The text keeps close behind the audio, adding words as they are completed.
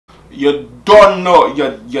You don't know.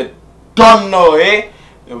 You don't know, eh?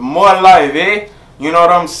 More life, eh? You know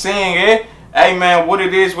what I'm saying, eh? Hey, man, what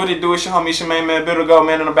it is, what it do, it's your homie, it's your main man, Bitter Go,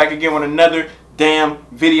 man, and I'm back again with another damn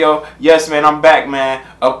video. Yes, man, I'm back, man.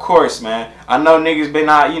 Of course, man. I know niggas been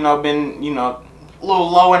out, been a little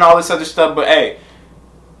low and all this other stuff, but hey,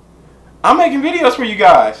 I'm making videos for you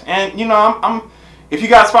guys. And, I'm if you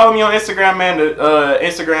guys follow me on Instagram, man, the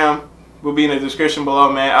Instagram will be in the description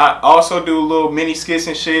below, man. I also do little mini skits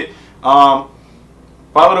and shit.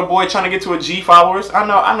 Follow the boy trying to get to a G followers. I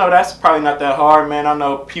know that's probably not that hard, man. I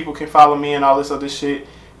know people can follow me and all this other shit,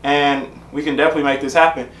 and we can definitely make this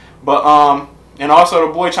happen. But and also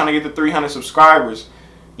the boy trying to get to 300 subscribers.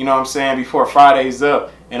 You know what I'm saying, before Friday's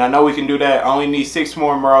up. And I know we can do that. I only need 6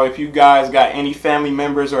 more, bro. If you guys got any family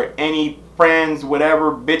members or any friends,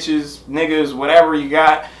 whatever, bitches, niggas, whatever you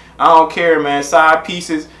got, I don't care, man. Side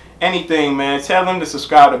pieces, anything, man. Tell them to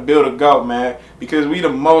subscribe to Build a Goat, man. Because we the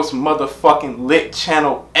most motherfucking lit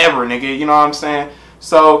channel ever, nigga. You know what I'm saying?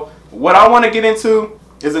 So, what I want to get into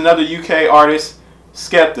is another UK artist,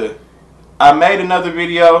 Skepta. I made another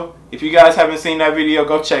video. If you guys haven't seen that video,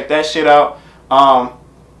 go check that shit out.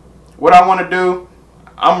 What I want to do,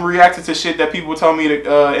 I'm reacting to shit that people told me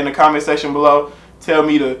to, in the comment section below. Tell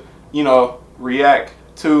me to, react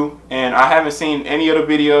to. And I haven't seen any of the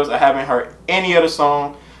videos. I haven't heard any of the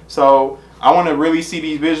song. So I want to really see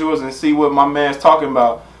these visuals and see what my man's talking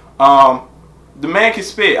about. The man can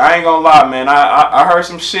spit. I ain't gonna lie, man. I heard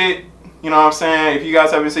some shit. You know what I'm saying? If you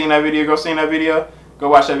guys haven't seen that video, go see that video. Go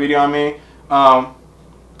watch that video. I mean,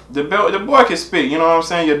 the boy can spit. You know what I'm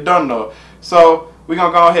saying? You done know. So we're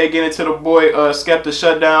gonna go ahead and get into the boy Skepta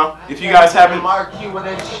Shutdown. If you guys haven't,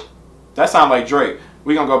 that sounds like Drake.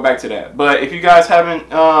 We're gonna go back to that. But if you guys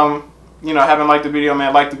haven't haven't liked the video,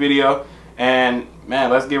 man, like the video. And man,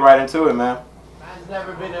 let's get right into it, man. Man's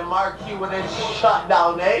never been in marquee when it's shut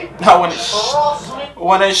down, eh? No, when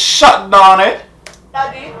it's shut down, eh?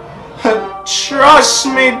 Daddy. Trust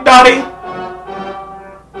me, daddy.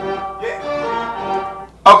 Yeah.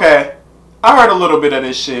 Okay, I heard a little bit of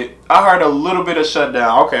this shit. I heard a little bit of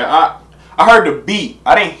Shutdown. Okay, I heard the beat.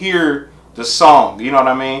 I didn't hear the song. You know what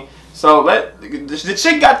I mean? So the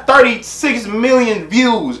chick got 36 million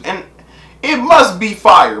views, and it must be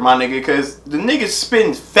fire, my nigga, because the nigga's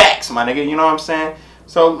spitting facts, my nigga, you know what I'm saying?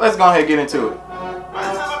 So let's go ahead and get into it.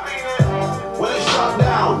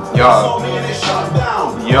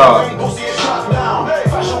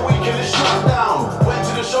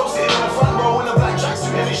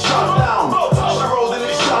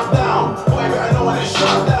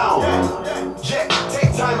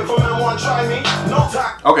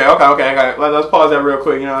 Okay. Let's pause that real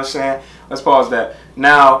quick, you know what I'm saying? Let's pause that.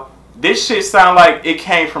 Now, this shit sound like it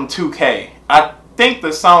came from 2K. I think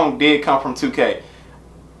the song did come from 2K.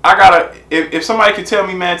 I gotta, if somebody could tell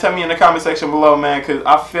me, man, tell me in the comment section below, man, because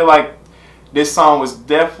I feel like this song was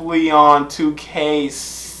definitely on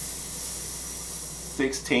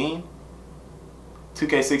 2K16.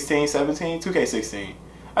 2K16, 17? 2K16.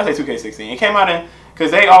 I say 2K16. It came out in, because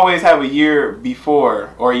they always have a year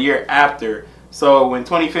before or a year after. So when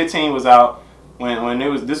 2015 was out,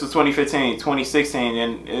 this was 2015, 2016,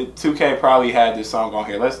 and 2K probably had this song on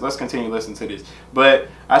here. Let's continue listening to this. But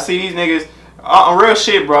I see these niggas on real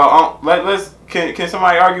shit, bro. Can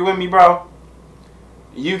somebody argue with me, bro?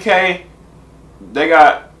 UK, they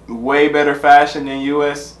got way better fashion than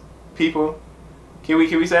US people. Can we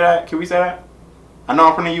say that? Can we say that? I know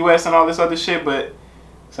I'm from the US and all this other shit, but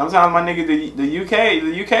sometimes my nigga, the UK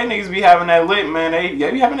niggas be having that lit, man.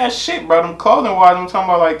 They be having that shit, bro. Them clothing wise, I'm talking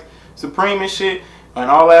about like Supreme and shit and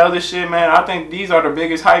all that other shit, man. I think these are the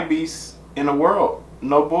biggest hype beasts in the world.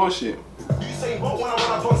 No bullshit. You say, but when I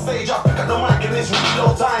run up on stage, I pick up the mic and it's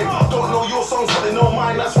reload time. Don't know your songs, but they know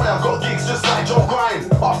mine. That's why I've got gigs just like Joe Grind.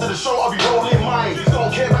 After the show, I'll be rolling mine.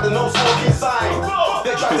 Don't care about the no smoking sign.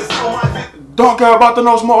 They try to steal my bit. Don't care about the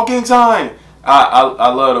no smoking sign. I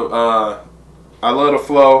love the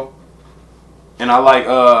flow, and I like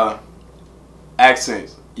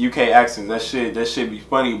accents. UK accents, that shit be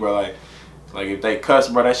funny, bro. Like if they cuss,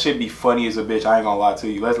 bro, that shit be funny as a bitch. I ain't gonna lie to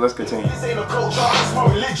you. Let's continue. This ain't a culture, it's my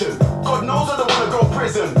religion. God knows I don't wanna go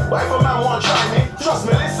prison. But if a man wanna try me, trust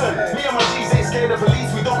me, listen. Me and my G's ain't scared of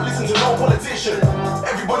police. We don't listen to no politician.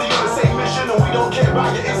 Everybody on the same mission, and we don't care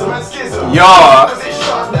about your ism and schism. Yeah. Cause it's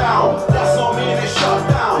shut down. That's not me, and it's shut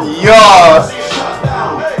down. Yeah. It's shut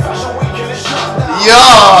down. Fashion week and it's shut down.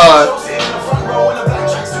 Yeah.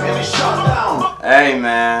 Hey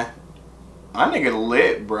man, my nigga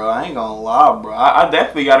lit, bro. I ain't gonna lie, bro. I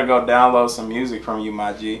definitely gotta go download some music from you,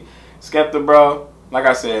 my G. Skepta, bro. Like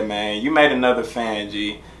I said, man, you made another fan,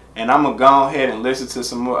 G. and I'm gonna go ahead and listen to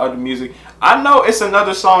some more other music. I know it's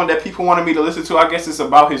another song that people wanted me to listen to. I guess it's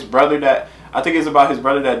about his brother that, I think it's about his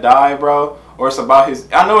brother that died, bro. Or it's about his,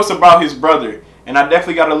 I know it's about his brother. And I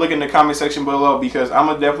definitely got to look in the comment section below because I'm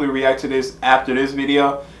going to definitely react to this after this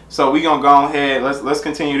video. So we going to go ahead. Let's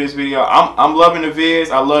continue this video. I'm loving the vids.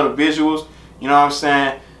 I love the visuals. You know what I'm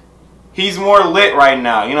saying? He's more lit right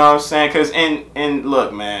now. You know what I'm saying? Because and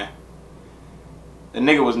look, man. The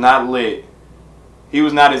nigga was not lit. He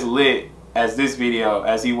was not as lit as this video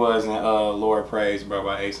as he was in Lord Praise, bro,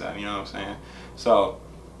 by ASAP. You know what I'm saying? So,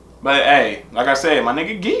 but hey, like I said, my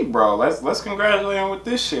nigga geek, bro. Let's congratulate him with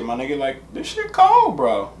this shit, my nigga. Like, this shit cold,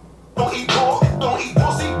 bro. Don't eat pork, don't eat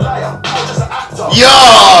pussy, liar. You're just an actor.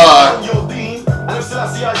 Yeah. You're Dean, and if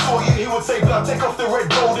Selassie I saw you, he would say, blood, take off the red,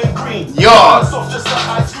 gold, and green. Yeah. Soft just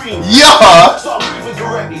like ice cream. Yeah. Start moving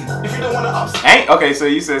correctly. If you don't want to upset. Ain't okay. So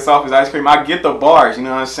you said soft as ice cream. I get the bars. You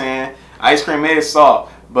know what I'm saying? Ice cream is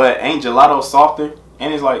soft, but ain't gelato softer?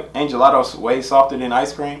 And it's like, ain't gelato way softer than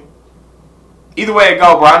ice cream? Either way it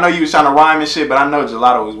go, bro. I know you was trying to rhyme and shit, but I know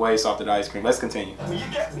gelato is way softer than ice cream. Let's continue. You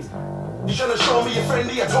get me? You trying to show me you're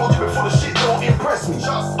friendly? I told you before, the shit don't impress me.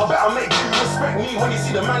 I better make you respect me when you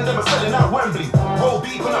see the man them are selling out Wembley. Roll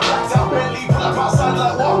deep in a blacked out Bentley, pull up outside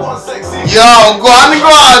like what sexy. Yo, go on,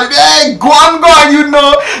 hey, go on, you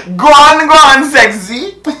know, go on,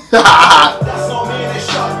 sexy. That's not me and it's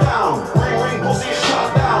shut down. Ring, pussy, it's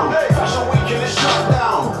shut down. Hey, Fashion Week and it's shut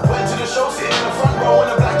down. Went to the show, sitting in the front row in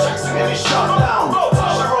a black tracksuit and it's shut down.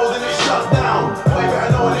 Touch the road and it's shut down. Way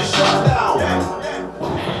better know when it's shut down.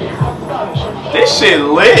 This shit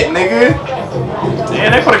lit, nigga.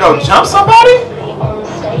 Damn, they finna go jump somebody?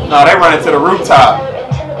 No, they running to the rooftop.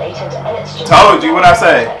 Told you what I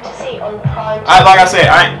say. Like I said,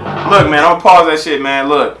 look, man, I'm gonna pause that shit, man.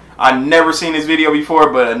 Look, I never seen this video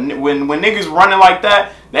before, but when niggas running like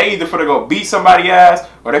that, they either finna go beat somebody ass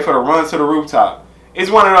or they finna run to the rooftop. It's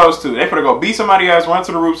one of those two. They finna go beat somebody ass, run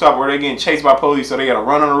to the rooftop, or they getting chased by police, so they gotta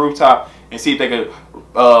run on the rooftop and see if they could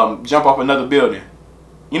jump off another building.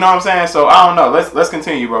 You know what I'm saying? So I don't know. Let's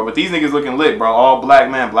continue, bro. But these niggas looking lit, bro. All black,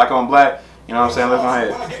 man. Black on black. You know what I'm saying? Let's go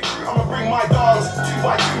ahead.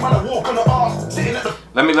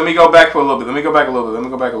 Let me go back for a little bit. Let me go back a little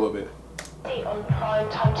bit. On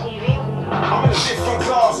primetime TV. I'm in a different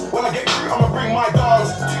class. When I get through, I'ma bring my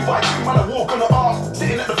dogs. 2 by 2, man, I walk on the arc.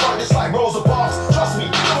 Sitting at the front just like Rosa Parks. Trust me,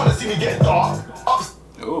 you don't wanna see me get dark.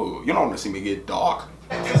 Ooh, you don't wanna see me get dark.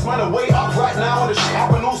 Cause man, I'm way up right now, and the shit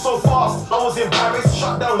happened all so fast. I was in Paris,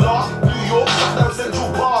 shut down last. New York, shut down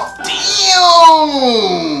Central Park.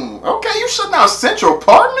 Damn! Okay, you shut down Central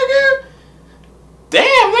Park, nigga? Damn,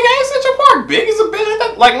 nigga, ain't Central Park big as a building?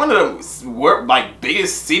 That like one of the like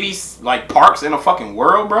biggest cities, like parks in the fucking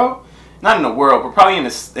world, bro. Not in the world, but probably in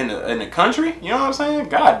the country. You know what I'm saying?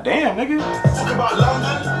 God damn, nigga. Talk about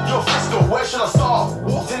London, your Frisco, where should I start?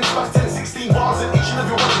 Walked in, back 10, 16 bars, and each and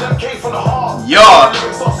every one of them came from the heart. Yeah.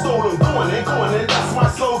 Lyrics are stolen, going in, that's my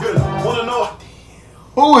slogan. Wanna know?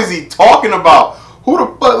 Who is he talking about? Who the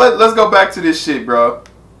fuck? Let's go back to this shit, bro.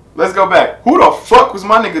 Let's go back. Who the fuck was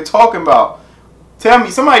my nigga talking about? Tell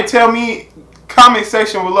me, somebody tell me, comment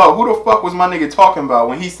section below, who the fuck was my nigga talking about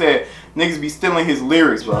when he said niggas be stealing his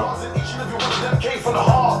lyrics, bro? Each and every one of them came from the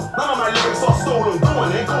heart. None of my lyrics are stolen,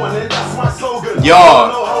 going in, that's my slogan. Yo.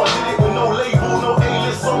 I know how I did it with no label, no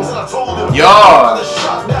A-list songs, and I told them. Yo.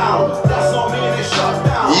 Shut down. That's not me and it's shut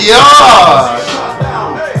down. Yo. Shut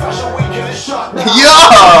down. Fashion Week and it's shut down. Yo.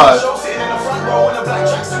 Show sitting in the front row in a black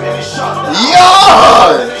tracksuit and it's shut down. Yo.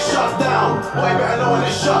 And it's shut down. Boy, better know when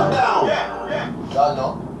it's shut down.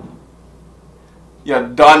 You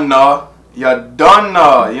done know. You done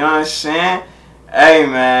know. You know what I'm saying? Hey,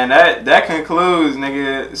 man, that concludes,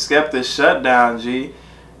 nigga, Skepta Shutdown, G.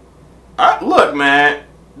 Look, man,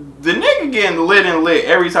 the nigga getting lit and lit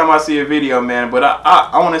every time I see a video, man. But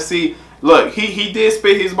I want to see. Look, he did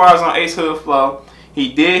spit his bars on Ace Hood Flow.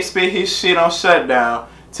 He did spit his shit on Shutdown.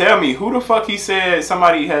 Tell me, who the fuck he said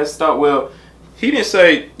somebody has stole? Well, he didn't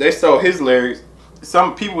say they stole his lyrics.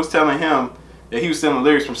 Some people was telling him that he was stealing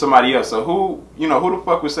lyrics from somebody else. So who the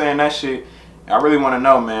fuck was saying that shit? I really want to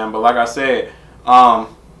know, man. But like I said, the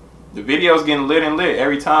video's getting lit and lit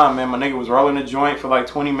every time, man. My nigga was rolling a joint for like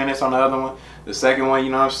 20 minutes on the other one. The second one,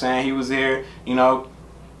 you know what I'm saying, he was here,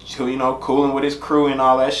 cooling with his crew and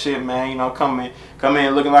all that shit, man. Come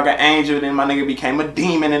in looking like an angel. Then my nigga became a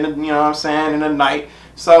demon in the, you know what I'm saying, in the night.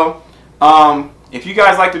 So, if you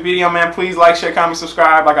guys like the video, man, please like, share, comment,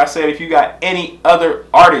 subscribe. Like I said, if you got any other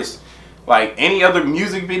artists, like any other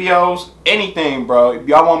music videos, anything, bro, if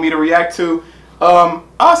y'all want me to react to,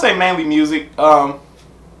 I'll say mainly music. I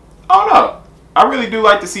don't know. I really do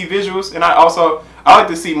like to see visuals, and I like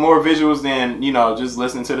to see more visuals than, you know, just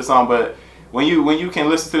listening to the song. But when you can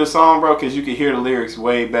listen to the song, bro, because you can hear the lyrics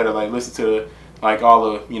way better. Like listen to like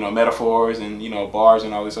all the, you know, metaphors and, you know, bars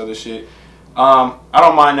and all this other shit. I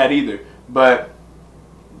don't mind that either. But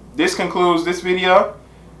this concludes this video.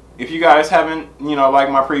 If you guys haven't, you know,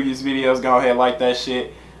 liked my previous videos, go ahead, like that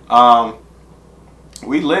shit.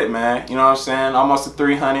 We lit, man. You know what I'm saying? Almost to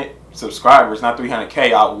 300 subscribers, not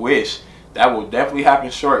 300K. I wish. That will definitely happen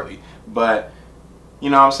shortly. But, you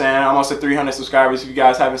know what I'm saying? Almost at 300 subscribers. If you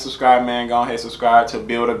guys haven't subscribed, man, go ahead, subscribe to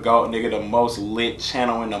Build a Goat, nigga, the most lit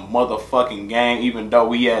channel in the motherfucking game. Even though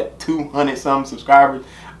we at 200-something subscribers.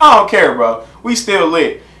 I don't care, bro. We still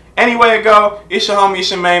lit. Anyway it go, it's your homie,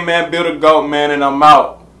 it's your main man, Build a Goat, man, and I'm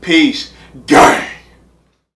out. Peace. Gang.